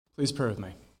Please pray with me.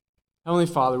 Heavenly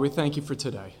Father, we thank you for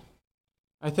today.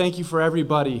 I thank you for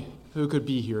everybody who could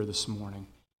be here this morning.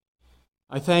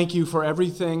 I thank you for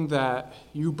everything that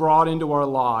you brought into our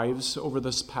lives over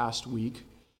this past week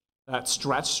that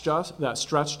stretched us,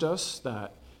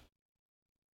 that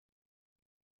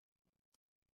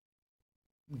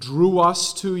drew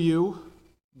us to you,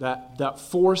 that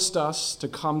forced us to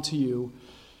come to you.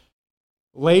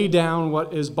 Lay down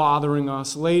what is bothering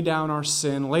us, lay down our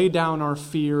sin, lay down our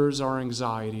fears, our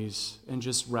anxieties, and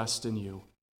just rest in you.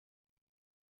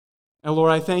 And Lord,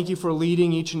 I thank you for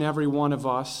leading each and every one of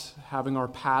us, having our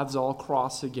paths all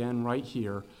cross again right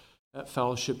here at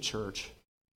Fellowship Church,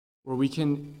 where we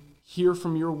can hear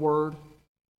from your word,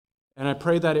 and I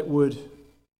pray that it would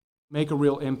make a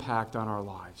real impact on our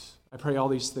lives. I pray all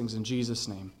these things in Jesus'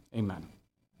 name. Amen.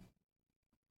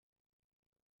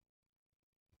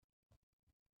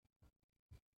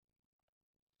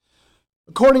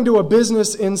 According to a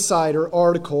Business Insider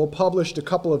article published a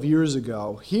couple of years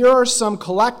ago, here are some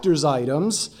collector's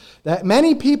items that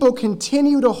many people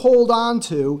continue to hold on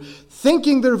to,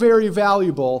 thinking they're very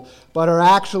valuable, but are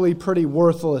actually pretty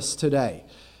worthless today.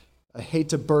 I hate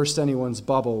to burst anyone's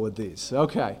bubble with these.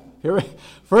 Okay,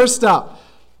 first up,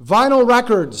 vinyl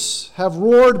records have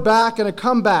roared back in a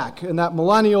comeback, and that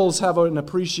millennials have an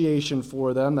appreciation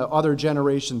for them that other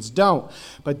generations don't.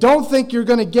 But don't think you're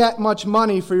going to get much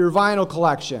money for your vinyl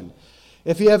collection.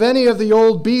 If you have any of the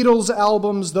old Beatles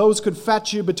albums, those could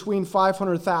fetch you between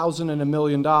 $500,000 and $1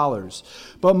 million.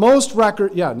 But most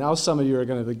records, now some of you are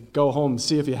going to go home and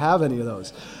see if you have any of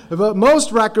those. But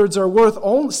most records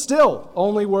are still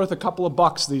only worth a couple of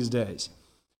bucks these days.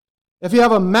 If you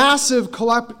have a massive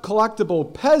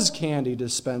collectible Pez candy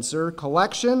dispenser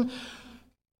collection,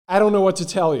 I don't know what to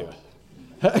tell you.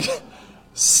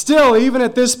 Still, even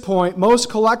at this point, most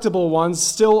collectible ones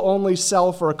still only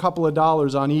sell for a couple of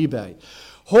dollars on eBay.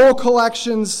 Whole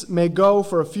collections may go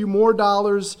for a few more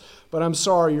dollars, but I'm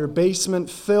sorry, your basement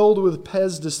filled with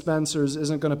Pez dispensers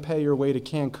isn't going to pay your way to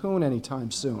Cancun anytime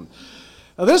soon.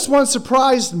 Now, this one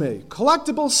surprised me.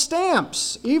 Collectible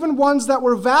stamps, even ones that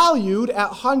were valued at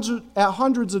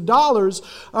hundreds of dollars,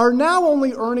 are now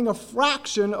only earning a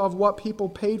fraction of what people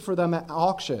paid for them at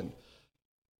auction.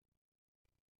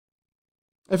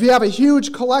 If you have a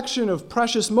huge collection of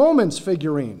Precious Moments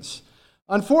figurines,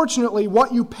 unfortunately,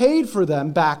 what you paid for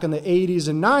them back in the 80s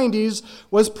and 90s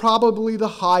was probably the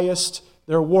highest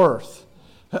they're worth.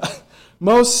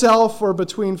 Most sell for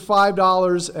between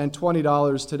 $5 and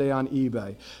 $20 today on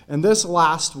eBay. And this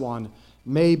last one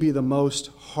may be the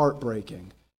most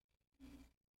heartbreaking.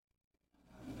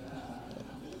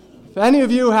 If any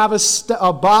of you have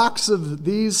a box of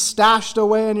these stashed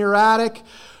away in your attic,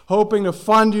 hoping to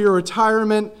fund your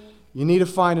retirement, you need to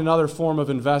find another form of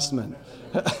investment.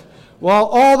 While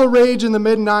all the rage in the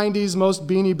mid-90s, most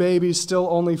Beanie Babies still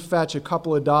only fetch a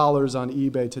couple of dollars on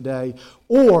eBay today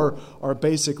or are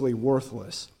basically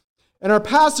worthless. In our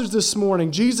passage this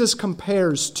morning, Jesus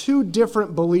compares two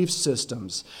different belief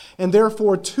systems and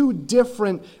therefore two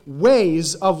different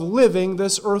ways of living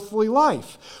this earthly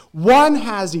life. One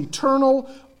has eternal,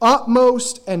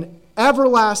 utmost, and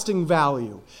everlasting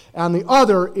value, and the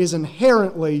other is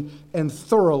inherently and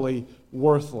thoroughly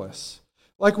worthless.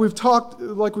 Like we've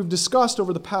discussed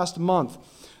over the past month,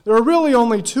 there are really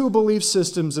only two belief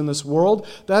systems in this world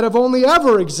that have only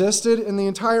ever existed in the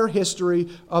entire history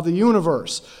of the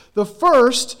universe. The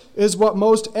first is what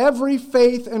most every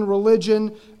faith and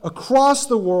religion across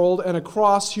the world and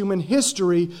across human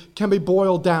history can be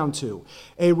boiled down to.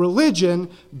 A religion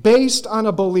based on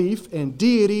a belief in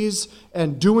deities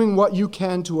and doing what you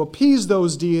can to appease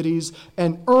those deities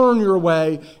and earn your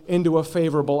way into a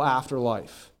favorable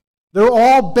afterlife. They're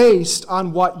all based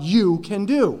on what you can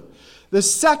do. The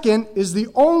second is the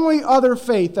only other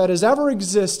faith that has ever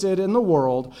existed in the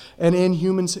world and in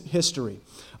human history.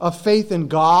 A faith in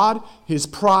God, His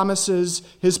promises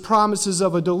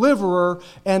of a deliverer,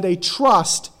 and a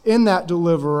trust in that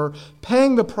deliverer,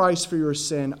 paying the price for your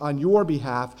sin on your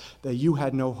behalf that you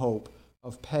had no hope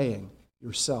of paying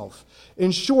yourself.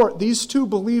 In short, these two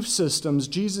belief systems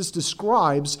Jesus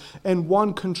describes in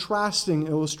one contrasting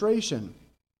illustration.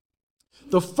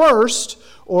 The first,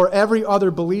 or every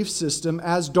other belief system,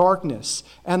 as darkness,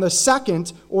 and the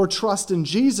second, or trust in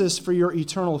Jesus for your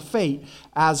eternal fate,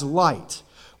 as light.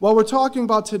 What we're talking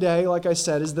about today, like I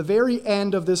said, is the very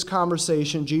end of this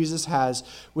conversation Jesus has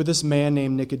with this man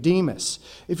named Nicodemus.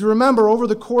 If you remember, over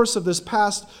the course of this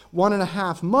past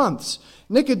 1.5 months,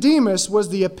 Nicodemus was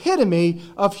the epitome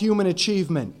of human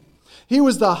achievement. He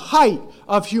was the height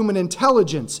of human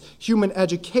intelligence, human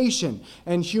education,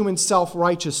 and human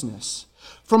self-righteousness.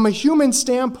 From a human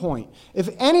standpoint, if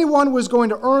anyone was going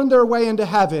to earn their way into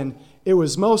heaven, it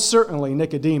was most certainly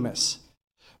Nicodemus.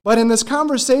 But in this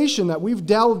conversation that we've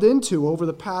delved into over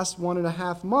the past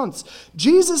 1.5 months,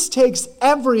 Jesus takes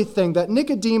everything that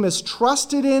Nicodemus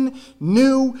trusted in,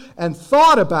 knew, and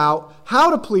thought about how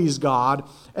to please God,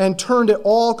 and turned it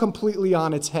all completely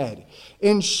on its head.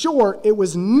 In short, it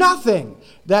was nothing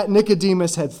that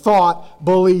Nicodemus had thought,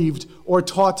 believed, or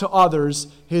taught to others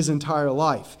his entire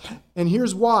life. And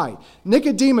here's why.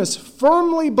 Nicodemus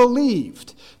firmly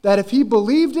believed that if he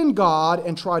believed in God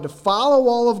and tried to follow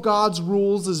all of God's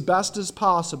rules as best as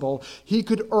possible, he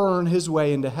could earn his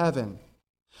way into heaven.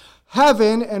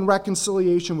 Heaven and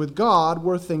reconciliation with God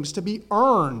were things to be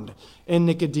earned in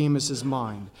Nicodemus's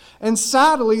mind. And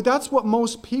sadly, that's what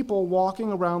most people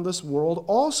walking around this world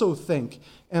also think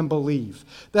and believe.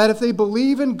 That if they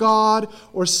believe in God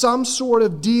or some sort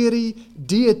of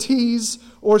deities,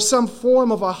 or some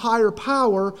form of a higher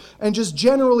power, and just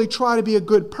generally try to be a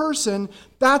good person,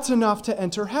 that's enough to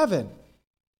enter heaven.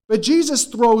 But Jesus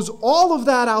throws all of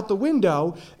that out the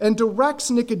window and directs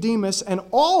Nicodemus and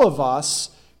all of us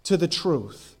to the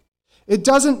truth. It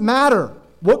doesn't matter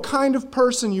what kind of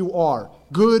person you are,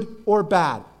 good or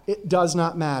bad. It does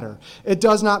not matter. It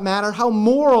does not matter how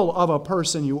moral of a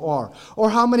person you are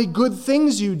or how many good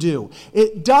things you do.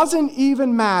 It doesn't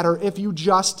even matter if you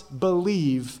just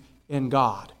believe in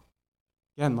God.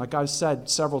 Again, like I've said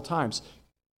several times,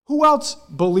 who else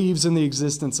believes in the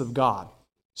existence of God?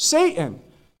 Satan.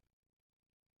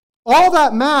 All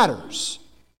that matters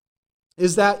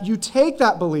is that you take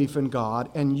that belief in God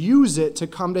and use it to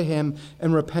come to Him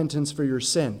in repentance for your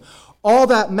sin. All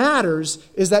that matters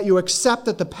is that you accept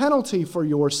that the penalty for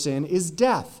your sin is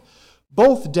death.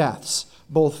 Both deaths,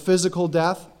 both physical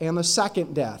death and the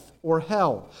second death, or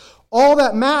hell. All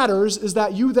that matters is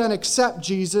that you then accept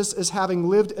Jesus as having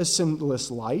lived a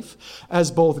sinless life,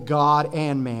 as both God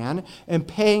and man, and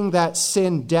paying that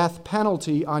sin death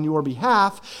penalty on your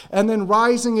behalf, and then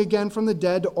rising again from the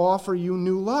dead to offer you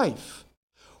new life.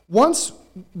 Once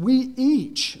we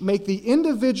each make the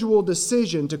individual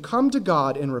decision to come to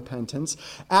God in repentance,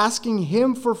 asking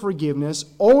Him for forgiveness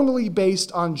only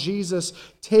based on Jesus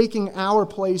taking our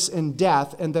place in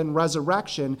death and then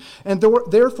resurrection, and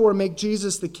therefore make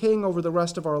Jesus the King over the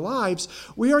rest of our lives,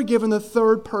 we are given the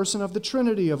third person of the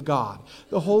Trinity of God,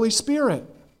 the Holy Spirit.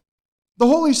 The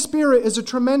Holy Spirit is a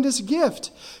tremendous gift.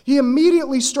 He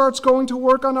immediately starts going to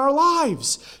work on our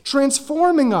lives,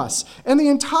 transforming us and the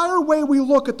entire way we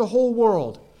look at the whole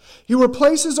world. He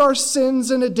replaces our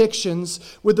sins and addictions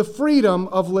with the freedom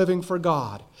of living for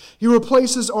God. He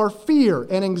replaces our fear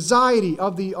and anxiety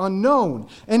of the unknown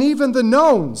and even the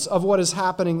knowns of what is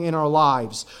happening in our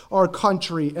lives, our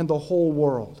country, and the whole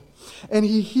world. And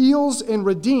He heals and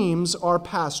redeems our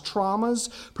past traumas,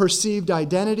 perceived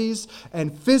identities,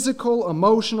 and physical,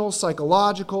 emotional,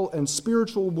 psychological, and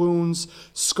spiritual wounds,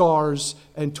 scars,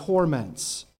 and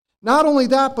torments. Not only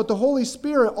that, but the Holy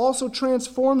Spirit also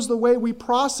transforms the way we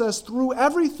process through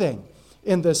everything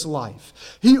in this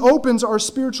life. He opens our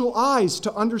spiritual eyes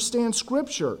to understand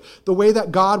Scripture the way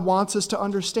that God wants us to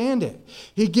understand it.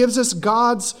 He gives us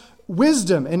God's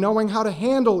wisdom in knowing how to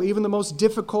handle even the most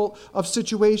difficult of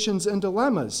situations and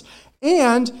dilemmas.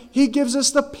 And He gives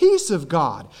us the peace of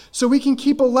God so we can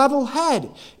keep a level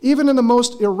head even in the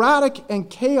most erratic and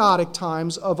chaotic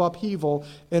times of upheaval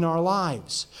in our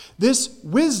lives. This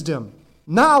wisdom,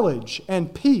 knowledge,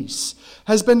 and peace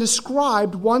has been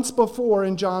described once before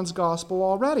in John's Gospel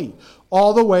already,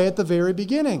 all the way at the very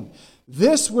beginning.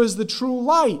 This was the true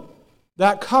light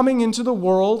that coming into the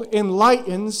world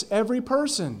enlightens every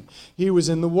person. He was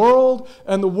in the world,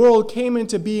 and the world came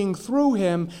into being through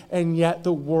Him, and yet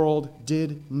the world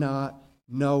did not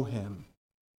know Him.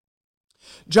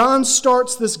 John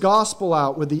starts this gospel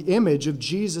out with the image of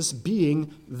Jesus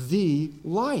being the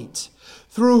light,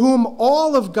 through whom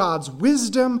all of God's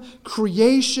wisdom,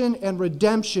 creation, and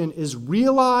redemption is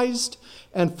realized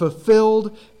and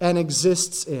fulfilled and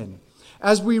exists in.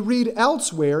 As we read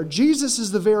elsewhere, Jesus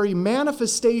is the very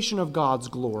manifestation of God's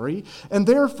glory and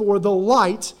therefore the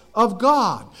light of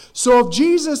God. So if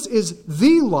Jesus is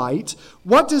the light,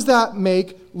 what does that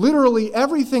make literally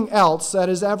everything else that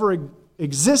has ever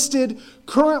existed,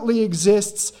 currently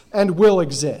exists, and will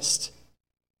exist?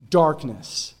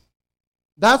 Darkness.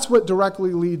 That's what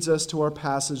directly leads us to our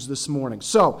passage this morning.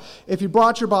 So, if you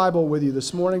brought your Bible with you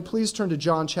this morning, please turn to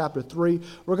John chapter 3.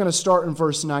 We're going to start in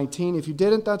verse 19. If you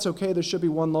didn't, that's okay. There should be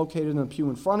one located in the pew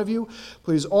in front of you.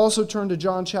 Please also turn to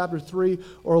John chapter 3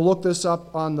 or look this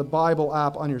up on the Bible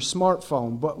app on your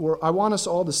smartphone. But I want us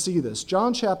all to see this.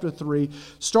 John chapter 3,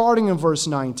 starting in verse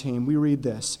 19, we read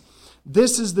this.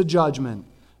 This is the judgment.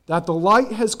 that the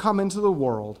light has come into the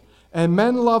world, and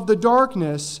men love the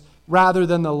darkness rather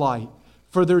than the light,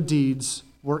 for their deeds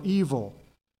were evil.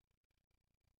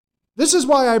 This is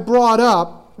why I brought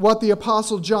up what the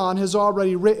Apostle John has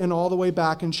already written all the way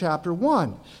back in chapter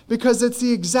 1, because it's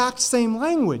the exact same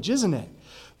language, isn't it?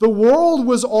 The world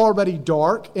was already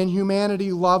dark, and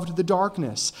humanity loved the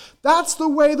darkness. That's the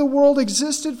way the world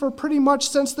existed for pretty much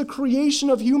since the creation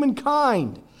of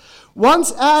humankind.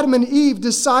 Once Adam and Eve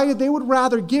decided they would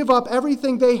rather give up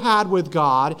everything they had with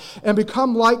God and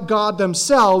become like God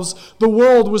themselves, the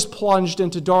world was plunged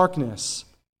into darkness.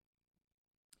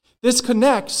 This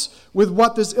connects with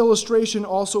what this illustration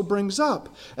also brings up.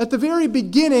 At the very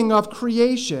beginning of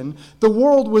creation, the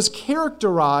world was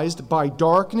characterized by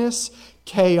darkness,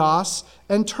 chaos,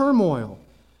 and turmoil.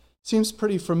 Seems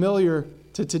pretty familiar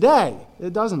to today,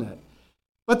 doesn't it?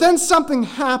 But then something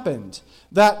happened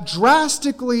that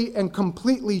drastically and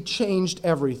completely changed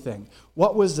everything.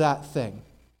 What was that thing?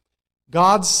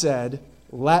 God said,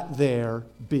 "Let there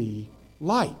be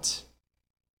light."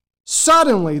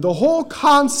 Suddenly, the whole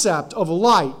concept of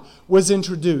light was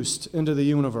introduced into the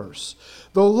universe.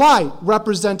 The light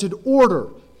represented order,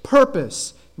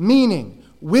 purpose, meaning,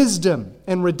 wisdom,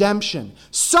 and redemption.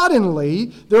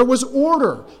 Suddenly, there was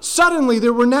order. Suddenly,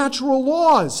 there were natural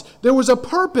laws. There was a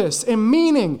purpose and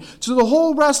meaning to the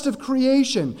whole rest of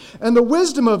creation. And the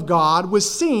wisdom of God was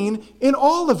seen in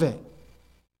all of it.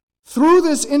 Through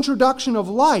this introduction of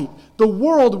light, the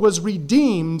world was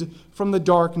redeemed from the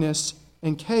darkness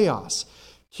and chaos.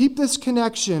 Keep this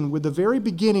connection with the very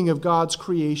beginning of God's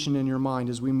creation in your mind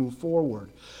as we move forward.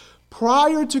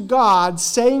 Prior to God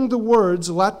saying the words,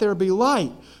 "Let there be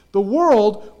light," the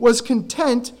world was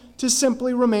content to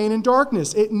simply remain in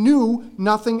darkness. It knew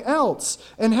nothing else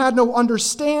and had no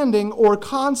understanding or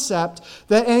concept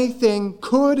that anything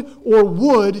could or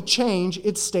would change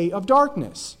its state of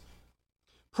darkness.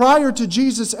 Prior to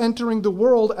Jesus entering the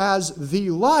world as the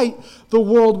light, the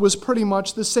world was pretty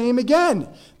much the same again,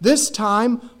 this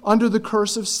time under the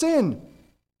curse of sin.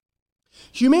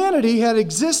 Humanity had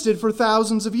existed for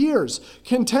thousands of years,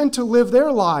 content to live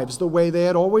their lives the way they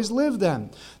had always lived them.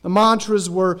 The mantras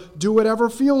were, "Do whatever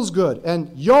feels good,"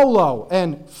 and YOLO,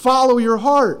 and "Follow your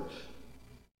heart."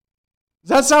 Does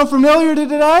that sound familiar to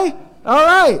today? All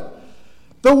right.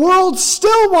 The world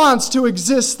still wants to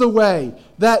exist the way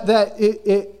that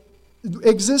it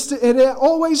existed, and it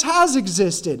always has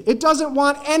existed. It doesn't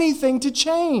want anything to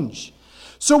change.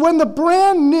 So when the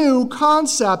brand new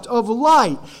concept of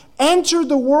light entered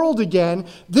the world again,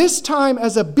 this time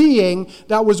as a being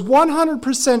that was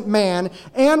 100% man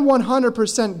and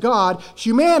 100% God,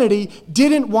 humanity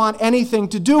didn't want anything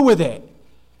to do with it.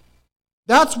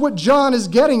 That's what John is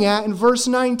getting at in verse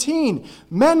 19.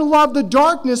 Men love the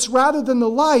darkness rather than the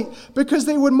light because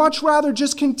they would much rather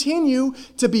just continue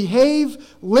to behave,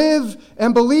 live,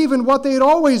 and believe in what they had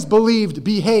always believed,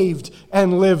 behaved,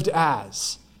 and lived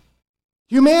as.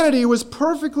 Humanity was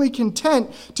perfectly content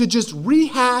to just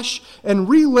rehash and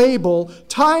relabel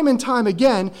time and time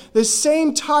again the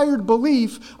same tired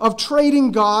belief of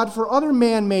trading God for other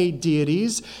man-made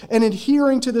deities and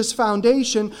adhering to this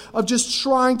foundation of just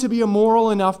trying to be a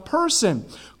moral enough person.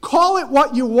 Call it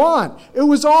what you want. It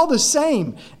was all the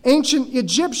same. Ancient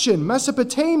Egyptian,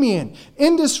 Mesopotamian,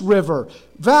 Indus River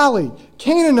Valley,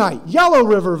 Canaanite, Yellow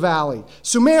River Valley,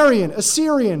 Sumerian,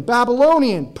 Assyrian,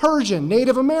 Babylonian, Persian,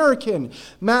 Native American,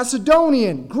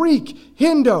 Macedonian, Greek,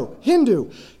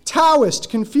 Hindu, Taoist,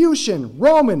 Confucian,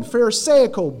 Roman,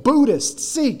 Pharisaical, Buddhist,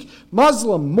 Sikh,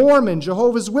 Muslim, Mormon,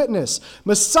 Jehovah's Witness,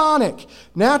 Masonic,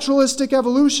 Naturalistic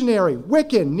Evolutionary,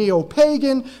 Wiccan,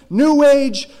 Neo-Pagan, New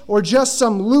Age, or just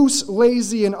some loose,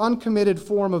 lazy, and uncommitted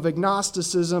form of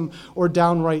agnosticism or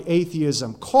downright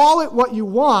atheism. Call it what you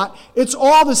want, it's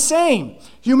all the same.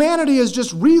 Humanity has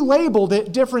just relabeled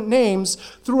it different names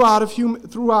throughout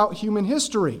human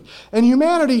history. And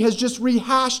humanity has just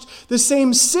rehashed the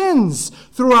same sins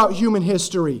throughout human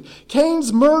history.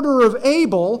 Cain's murder of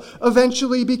Abel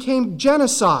eventually became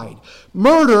genocide.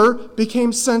 Murder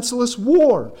became senseless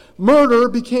war. Murder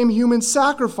became human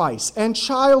sacrifice and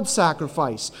child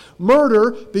sacrifice.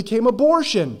 Murder became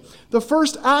abortion. The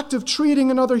first act of treating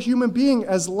another human being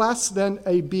as less than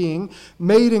a being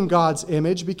made in God's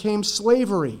image became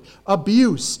slavery,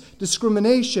 abuse,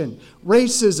 discrimination,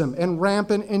 racism, and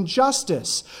rampant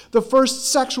injustice. The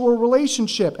first sexual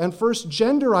relationship and first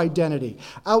gender identity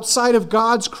outside of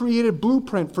God's created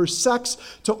blueprint for sex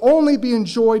to only be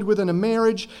enjoyed within a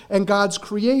marriage and God's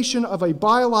creation of a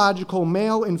biological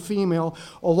male and female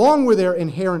along with their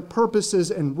inherent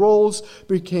purposes and roles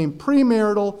became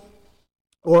premarital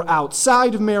or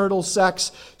outside of marital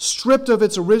sex, stripped of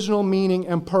its original meaning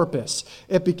and purpose.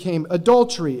 It became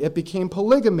adultery, it became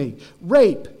polygamy,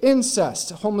 rape, incest,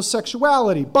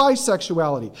 homosexuality,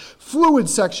 bisexuality, fluid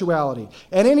sexuality,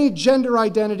 and any gender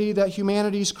identity that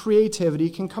humanity's creativity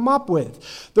can come up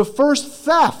with. The first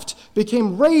theft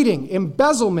became raiding,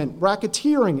 embezzlement,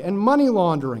 racketeering, and money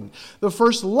laundering. The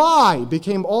first lie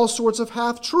became all sorts of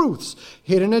half-truths,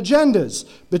 hidden agendas,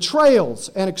 betrayals,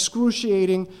 and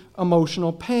excruciating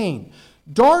emotional pain.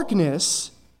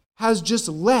 Darkness has just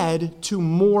led to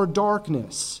more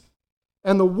darkness,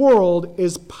 and the world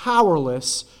is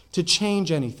powerless to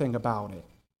change anything about it.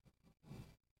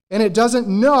 And it doesn't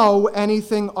know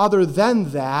anything other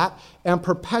than that and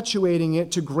perpetuating it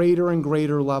to greater and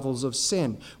greater levels of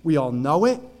sin. We all know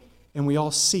it and we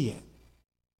all see it.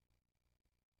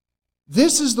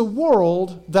 This is the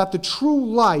world that the true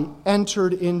light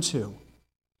entered into.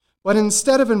 But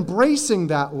instead of embracing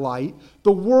that light,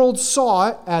 the world saw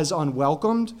it as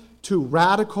unwelcomed, too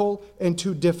radical, and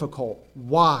too difficult.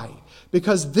 Why?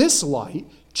 Because this light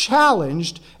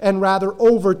challenged and rather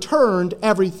overturned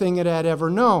everything it had ever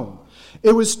known.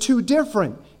 It was too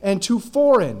different and too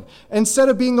foreign. Instead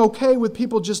of being okay with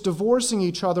people just divorcing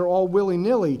each other all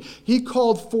willy-nilly, he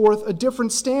called forth a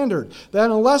different standard, that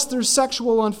unless there's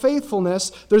sexual unfaithfulness,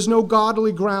 there's no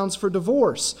godly grounds for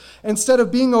divorce. Instead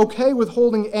of being okay with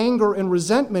holding anger and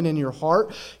resentment in your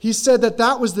heart, he said that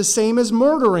that was the same as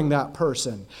murdering that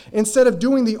person. Instead of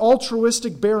doing the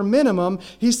altruistic bare minimum,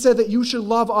 he said that you should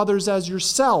love others as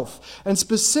yourself. And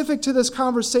specific to this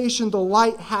conversation the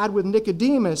light had with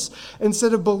Nicodemus,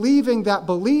 instead of believing that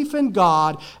belief in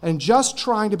God and just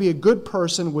trying to be a good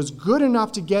person was good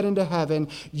enough to get into heaven,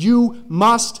 you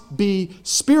must be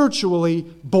spiritually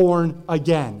born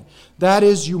again. That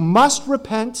is, you must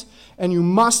repent and you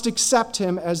must accept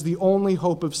him as the only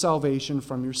hope of salvation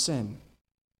from your sin.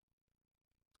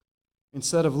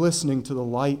 Instead of listening to the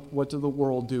light, what did the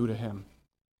world do to him?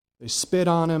 They spit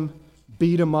on him,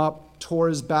 beat him up, tore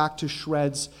his back to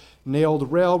shreds,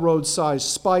 nailed railroad-sized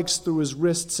spikes through his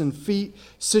wrists and feet,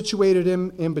 situated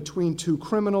him in between two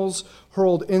criminals,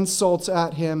 hurled insults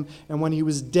at him, and when he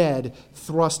was dead,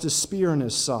 thrust a spear in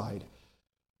his side.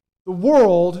 The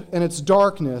world and its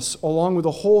darkness, along with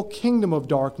the whole kingdom of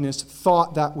darkness,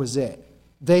 thought that was it.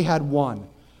 They had won.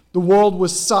 The world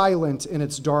was silent in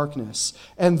its darkness.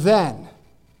 And then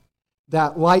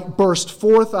that light burst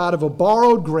forth out of a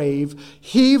borrowed grave,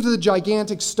 heaved the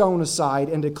gigantic stone aside,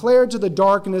 and declared to the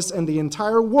darkness and the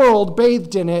entire world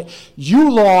bathed in it,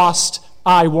 "You lost,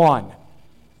 I won."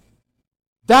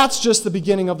 That's just the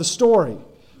beginning of the story.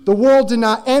 The world did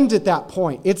not end at that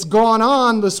point. It's gone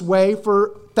on this way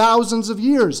for thousands of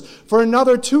years, for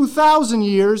another 2,000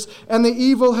 years, and the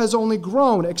evil has only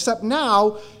grown, except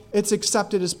now it's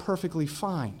accepted as perfectly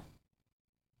fine.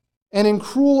 And in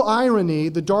cruel irony,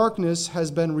 the darkness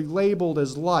has been relabeled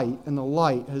as light, and the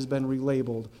light has been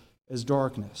relabeled as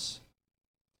darkness.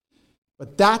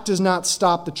 But that does not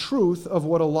stop the truth of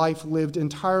what a life lived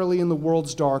entirely in the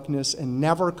world's darkness and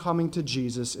never coming to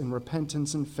Jesus in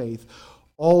repentance and faith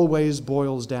always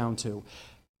boils down to.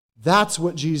 That's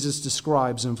what Jesus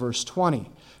describes in verse 20.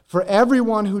 For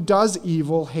everyone who does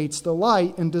evil hates the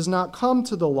light and does not come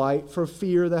to the light for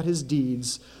fear that his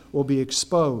deeds will be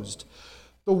exposed.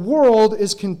 The world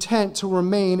is content to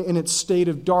remain in its state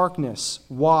of darkness.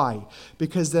 Why?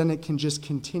 Because then it can just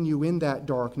continue in that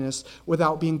darkness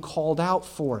without being called out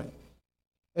for it.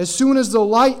 As soon as the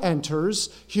light enters,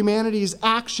 humanity's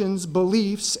actions,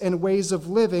 beliefs, and ways of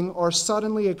living are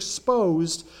suddenly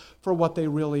exposed for what they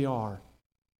really are.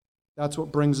 That's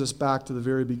what brings us back to the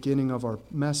very beginning of our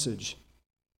message.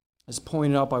 As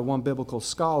pointed out by one biblical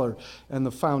scholar and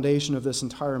the foundation of this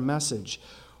entire message.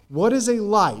 What is a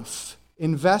life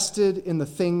invested in the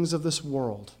things of this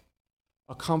world?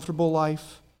 A comfortable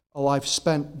life, a life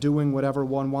spent doing whatever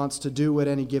one wants to do at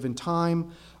any given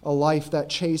time, a life that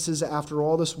chases after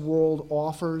all this world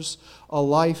offers, a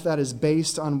life that is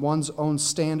based on one's own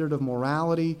standard of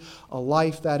morality, a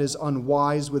life that is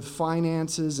unwise with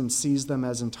finances and sees them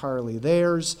as entirely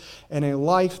theirs, and a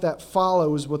life that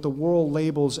follows what the world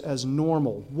labels as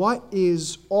normal. What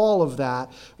is all of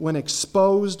that when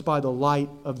exposed by the light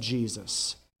of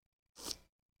Jesus?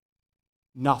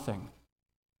 Nothing.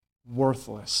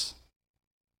 Worthless.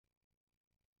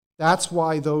 That's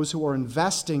why those who are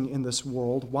investing in this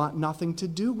world want nothing to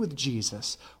do with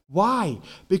Jesus. Why?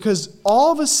 Because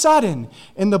all of a sudden,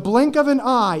 in the blink of an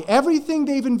eye, everything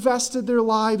they've invested their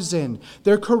lives in,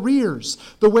 their careers,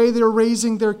 the way they're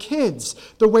raising their kids,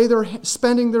 the way they're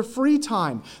spending their free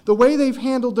time, the way they've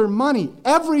handled their money,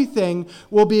 everything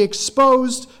will be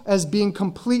exposed as being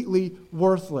completely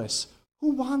worthless.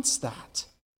 Who wants that?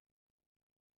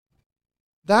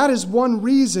 That is one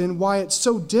reason why it's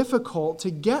so difficult to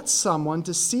get someone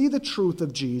to see the truth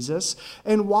of Jesus,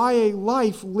 and why a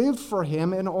life lived for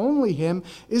Him and only Him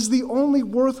is the only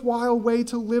worthwhile way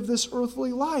to live this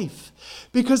earthly life.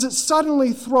 Because it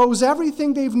suddenly throws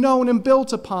everything they've known and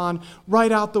built upon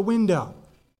right out the window.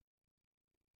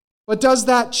 But does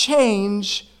that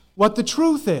change what the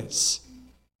truth is?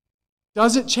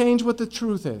 Does it change what the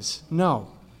truth is? No,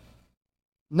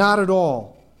 not at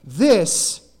all.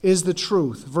 This is the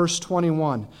truth. Verse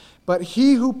 21. But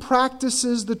he who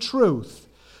practices the truth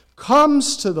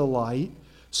comes to the light,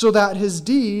 so that his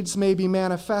deeds may be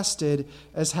manifested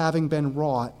as having been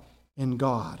wrought in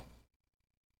God.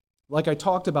 Like I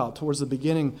talked about towards the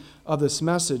beginning of this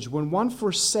message, when one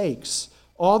forsakes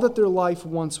all that their life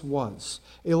once was,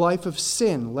 a life of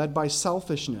sin led by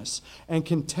selfishness and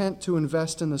content to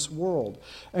invest in this world,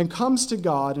 and comes to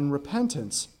God in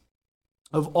repentance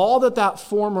of all that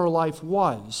former life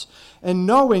was, and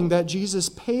knowing that Jesus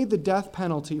paid the death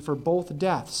penalty for both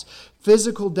deaths,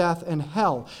 physical death and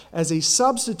hell, as a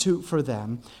substitute for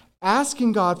them,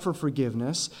 asking God for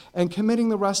forgiveness and committing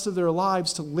the rest of their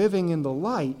lives to living in the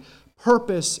light,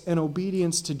 purpose, and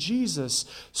obedience to Jesus,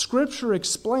 Scripture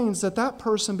explains that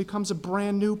person becomes a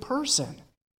brand new person.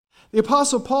 The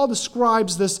Apostle Paul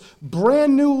describes this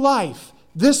brand new life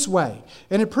this way,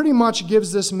 and it pretty much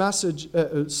gives this message,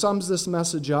 sums this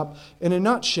message up in a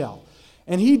nutshell.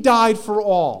 And he died for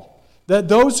all, that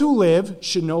those who live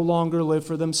should no longer live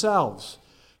for themselves,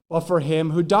 but for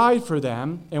him who died for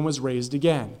them and was raised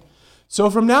again. So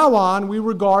from now on, we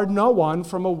regard no one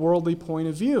from a worldly point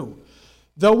of view.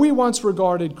 Though we once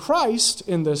regarded Christ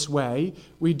in this way,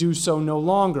 we do so no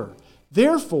longer.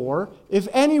 Therefore, if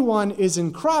anyone is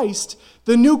in Christ,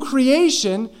 the new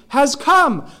creation has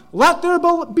come. Let there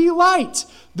be light.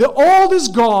 The old is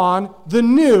gone, the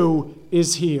new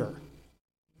is here.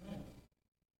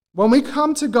 When we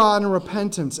come to God in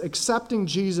repentance, accepting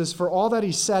Jesus for all that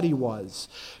He said He was,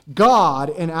 God,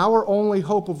 and our only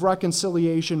hope of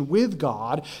reconciliation with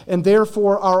God, and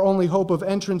therefore our only hope of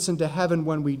entrance into heaven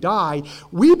when we die,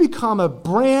 we become a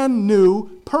brand new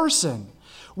person.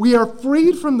 We are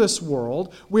freed from this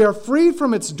world, we are freed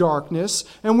from its darkness,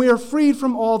 and we are freed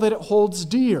from all that it holds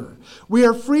dear. We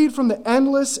are freed from the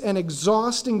endless and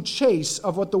exhausting chase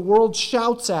of what the world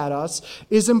shouts at us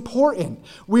is important.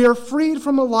 We are freed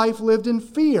from a life lived in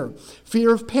fear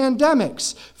of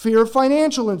pandemics, fear of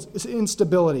financial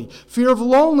instability, fear of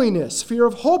loneliness, fear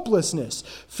of hopelessness,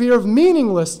 fear of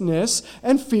meaninglessness,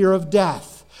 and fear of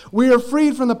death. We are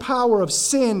freed from the power of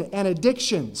sin and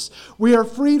addictions. We are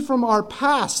freed from our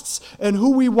pasts and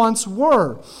who we once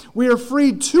were. We are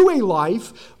freed to a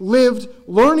life lived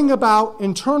learning about,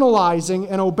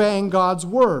 internalizing, and obeying God's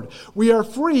word. We are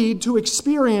freed to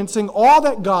experiencing all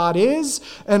that God is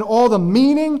and all the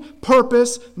meaning,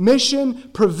 purpose, mission,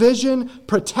 provision,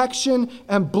 protection,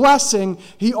 and blessing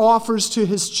He offers to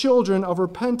His children of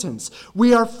repentance.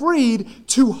 We are freed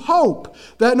to hope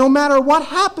that no matter what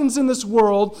happens in this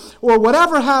world, or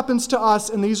whatever happens to us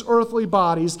in these earthly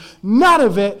bodies, none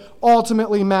of it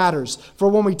ultimately matters. For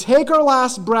when we take our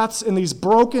last breaths in these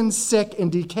broken, sick,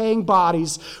 and decaying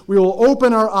bodies, we will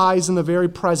open our eyes in the very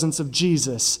presence of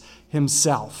Jesus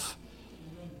Himself.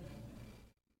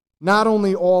 Not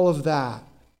only all of that,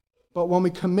 but when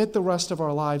we commit the rest of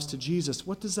our lives to Jesus,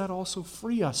 what does that also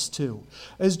free us to?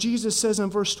 As Jesus says in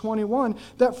verse 21,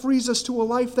 that frees us to a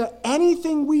life that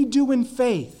anything we do in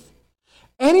faith,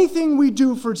 anything we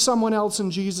do for someone else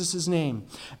in Jesus' name,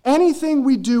 anything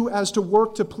we do as to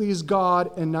work to please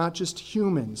God and not just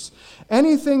humans,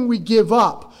 anything we give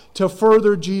up to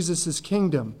further Jesus'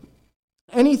 kingdom,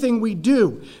 anything we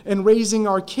do in raising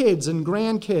our kids and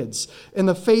grandkids in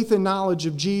the faith and knowledge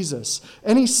of Jesus,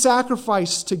 any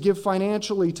sacrifice to give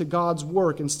financially to God's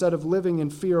work instead of living in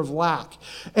fear of lack,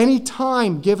 any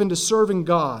time given to serving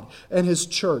God and His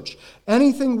church,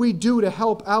 anything we do to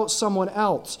help out someone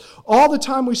else, all the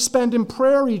time we spend in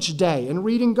prayer each day and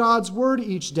reading God's word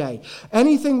each day,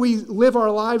 anything we live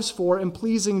our lives for in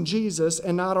pleasing Jesus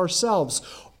and not ourselves,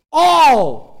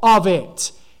 all of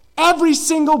it, every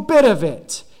single bit of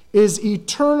it, is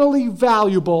eternally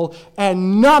valuable,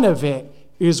 and none of it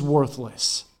is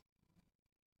worthless.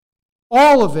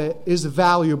 All of it is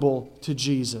valuable to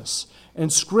Jesus.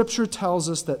 And Scripture tells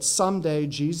us that someday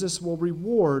Jesus will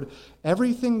reward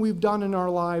everything we've done in our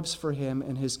lives for Him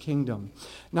and His kingdom.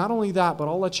 Not only that, but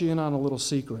I'll let you in on a little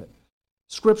secret.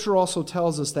 Scripture also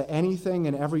tells us that anything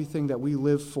and everything that we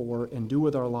live for and do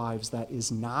with our lives that is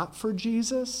not for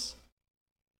Jesus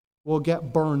will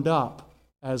get burned up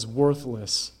as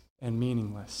worthless and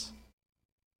meaningless.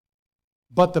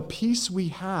 But the peace we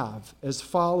have as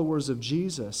followers of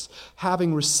Jesus,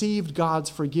 having received God's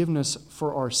forgiveness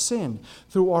for our sin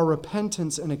through our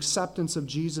repentance and acceptance of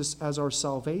Jesus as our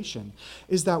salvation,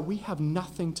 is that we have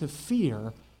nothing to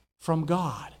fear from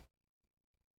God.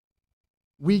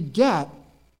 We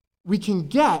can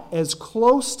get as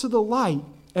close to the light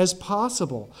as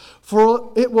possible,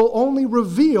 for it will only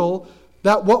reveal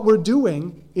that what we're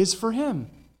doing is for Him.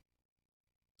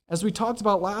 As we talked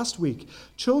about last week,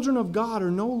 children of God are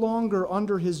no longer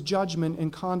under His judgment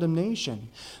and condemnation.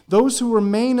 Those who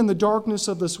remain in the darkness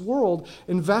of this world,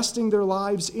 investing their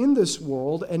lives in this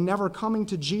world and never coming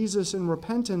to Jesus in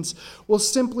repentance, will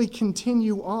simply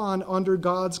continue on under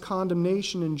God's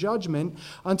condemnation and judgment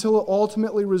until it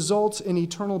ultimately results in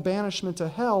eternal banishment to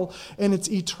hell and its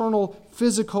eternal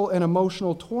physical and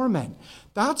emotional torment.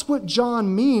 That's what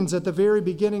John means at the very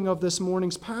beginning of this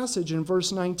morning's passage in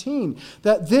verse 19,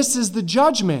 that this is the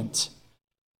judgment.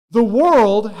 The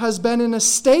world has been in a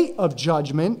state of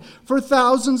judgment for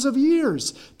thousands of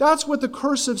years. That's what the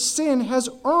curse of sin has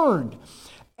earned.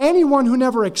 Anyone who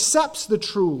never accepts the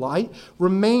true light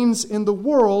remains in the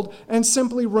world and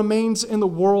simply remains in the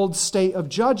world's state of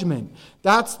judgment.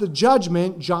 That's the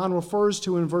judgment John refers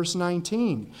to in verse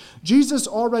 19. Jesus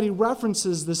already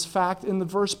references this fact in the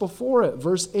verse before it,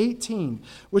 verse 18,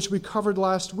 which we covered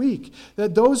last week,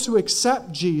 that those who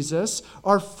accept Jesus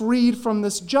are freed from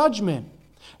this judgment.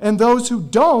 And those who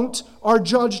don't are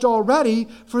judged already,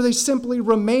 for they simply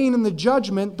remain in the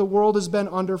judgment the world has been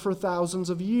under for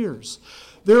thousands of years.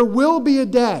 There will be a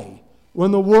day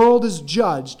when the world is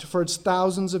judged for its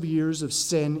thousands of years of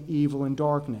sin, evil, and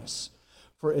darkness,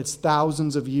 for its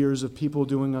thousands of years of people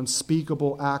doing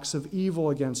unspeakable acts of evil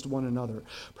against one another,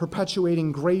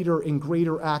 perpetuating greater and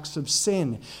greater acts of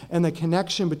sin, and the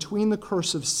connection between the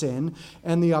curse of sin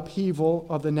and the upheaval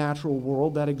of the natural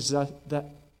world that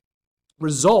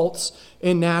results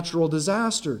in natural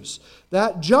disasters.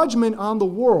 That judgment on the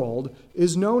world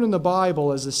is known in the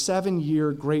Bible as the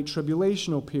 7-year Great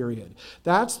Tribulational period.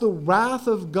 That's the wrath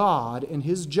of God and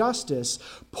His justice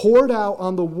poured out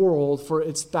on the world for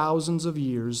its thousands of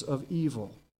years of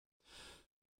evil.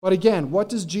 But again, what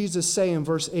does Jesus say in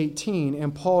verse 18?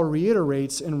 And Paul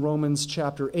reiterates in Romans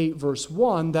chapter 8, verse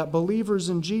 1, that believers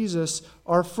in Jesus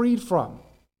are freed from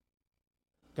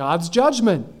God's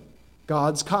judgment,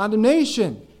 God's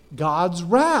condemnation, God's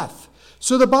wrath.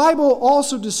 So the Bible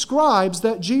also describes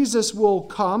that Jesus will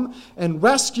come and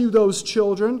rescue those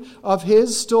children of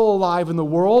His still alive in the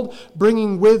world,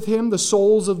 bringing with Him the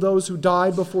souls of those who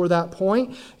died before that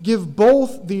point, give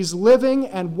both these living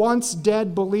and once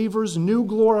dead believers new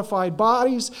glorified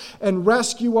bodies, and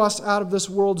rescue us out of this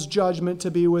world's judgment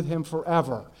to be with Him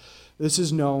forever. This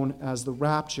is known as the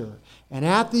rapture. And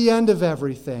at the end of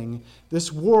everything,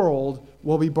 this world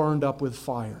will be burned up with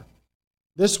fire.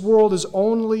 This world is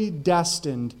only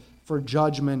destined for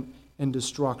judgment and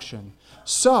destruction.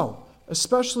 So,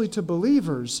 especially to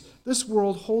believers, this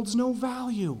world holds no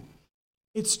value.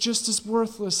 It's just as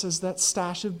worthless as that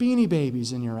stash of Beanie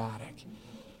Babies in your attic.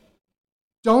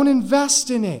 Don't invest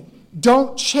in it.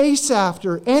 Don't chase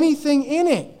after anything in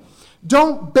it.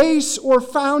 Don't base or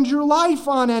found your life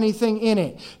on anything in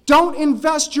it. Don't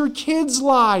invest your kids'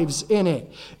 lives in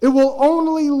it. It will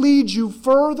only lead you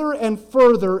further and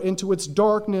further into its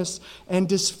darkness and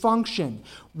dysfunction.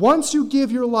 Once you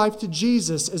give your life to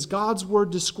Jesus, as God's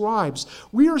Word describes,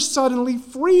 we are suddenly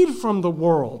freed from the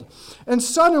world and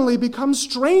suddenly become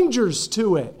strangers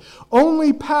to it,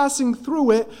 only passing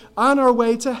through it on our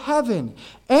way to heaven.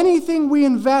 Anything we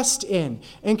invest in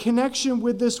connection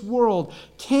with this world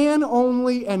can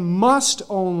only and must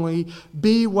only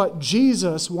be what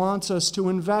Jesus wants us to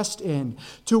invest in,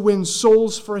 to win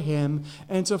souls for Him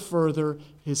and to further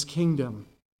His kingdom.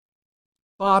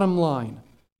 Bottom line,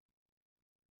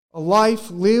 a life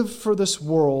lived for this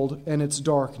world and its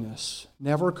darkness,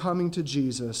 never coming to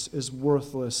Jesus, is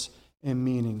worthless and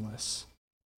meaningless.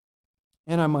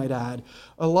 And I might add,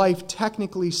 a life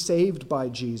technically saved by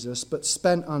Jesus, but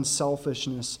spent on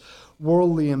selfishness,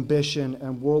 worldly ambition,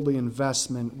 and worldly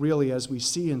investment, really, as we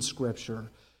see in Scripture,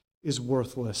 is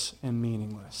worthless and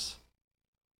meaningless.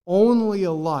 Only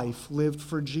a life lived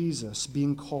for Jesus,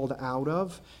 being called out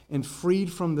of and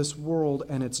freed from this world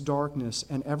and its darkness,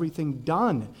 and everything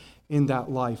done in that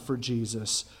life for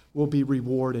Jesus will be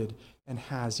rewarded and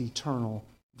has eternal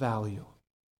value.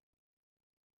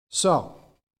 So,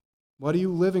 what are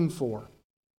you living for?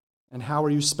 And how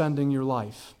are you spending your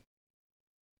life?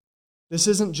 This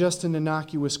isn't just an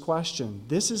innocuous question.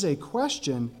 This is a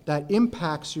question that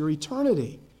impacts your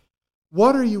eternity.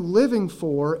 What are you living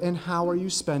for, and how are you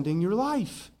spending your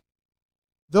life?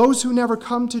 Those who never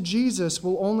come to Jesus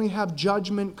will only have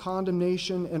judgment,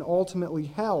 condemnation, and ultimately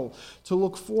hell to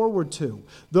look forward to.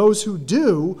 Those who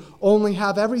do only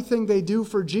have everything they do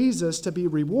for Jesus to be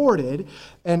rewarded,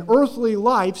 and earthly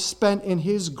life spent in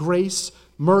His grace,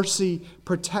 mercy,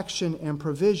 protection, and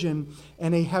provision,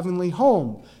 and a heavenly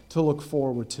home to look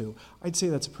forward to. I'd say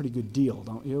that's a pretty good deal,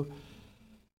 don't you?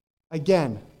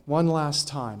 Again, one last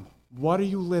time, what are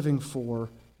you living for,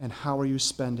 and how are you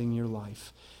spending your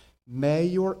life? May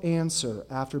your answer,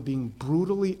 after being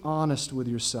brutally honest with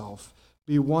yourself,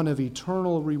 be one of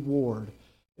eternal reward.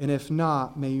 And if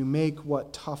not, may you make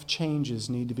what tough changes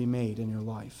need to be made in your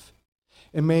life.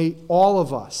 And may all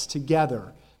of us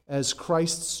together, as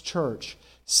Christ's church,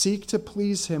 seek to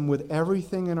please Him with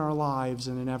everything in our lives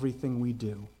and in everything we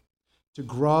do, to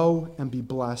grow and be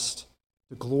blessed,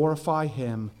 to glorify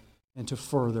Him, and to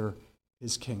further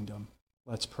His kingdom.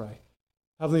 Let's pray.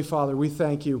 Heavenly Father, we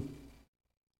thank You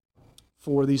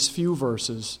for these few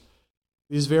verses,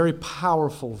 these very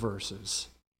powerful verses.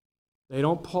 They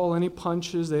don't pull any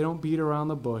punches, they don't beat around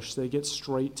the bush, they get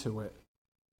straight to it.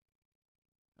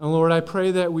 And Lord, I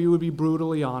pray that we would be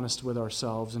brutally honest with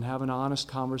ourselves and have an honest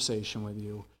conversation with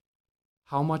You.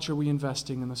 How much are we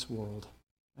investing in this world?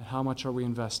 And how much are we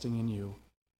investing in You?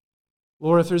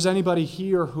 Lord, if there's anybody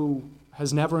here who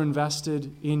has never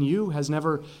invested in You, has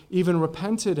never even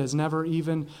repented, has never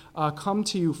even come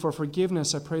to You for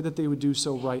forgiveness, I pray that they would do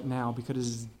so right now, because it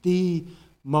is the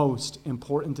most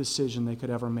important decision they could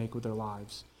ever make with their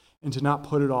lives, and to not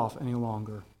put it off any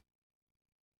longer.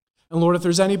 And Lord, if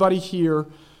there's anybody here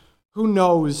who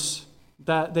knows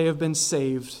that they have been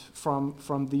saved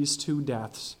from these two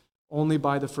deaths only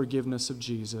by the forgiveness of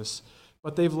Jesus,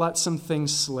 but they've let some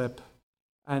things slip,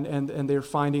 and they're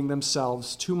finding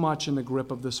themselves too much in the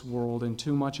grip of this world and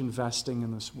too much investing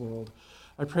in this world,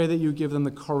 I pray that You give them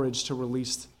the courage to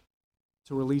release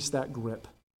that grip,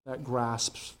 that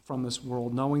grasp from this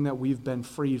world, knowing that we've been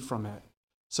freed from it.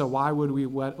 So why would we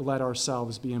let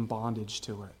ourselves be in bondage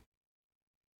to it?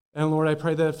 And Lord, I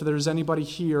pray that if there's anybody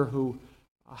here who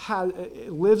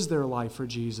lives their life for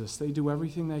Jesus, they do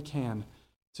everything they can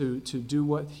to do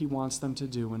what He wants them to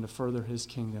do and to further His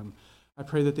kingdom. I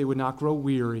pray that they would not grow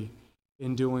weary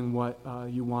in doing what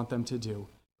You want them to do,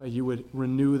 but You would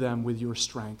renew them with Your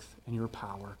strength and Your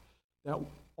power. That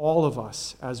all of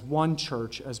us, as one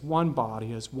church, as one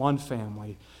body, as one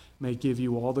family, may give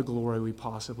You all the glory we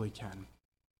possibly can.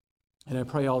 And I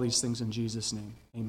pray all these things in Jesus' name. Amen.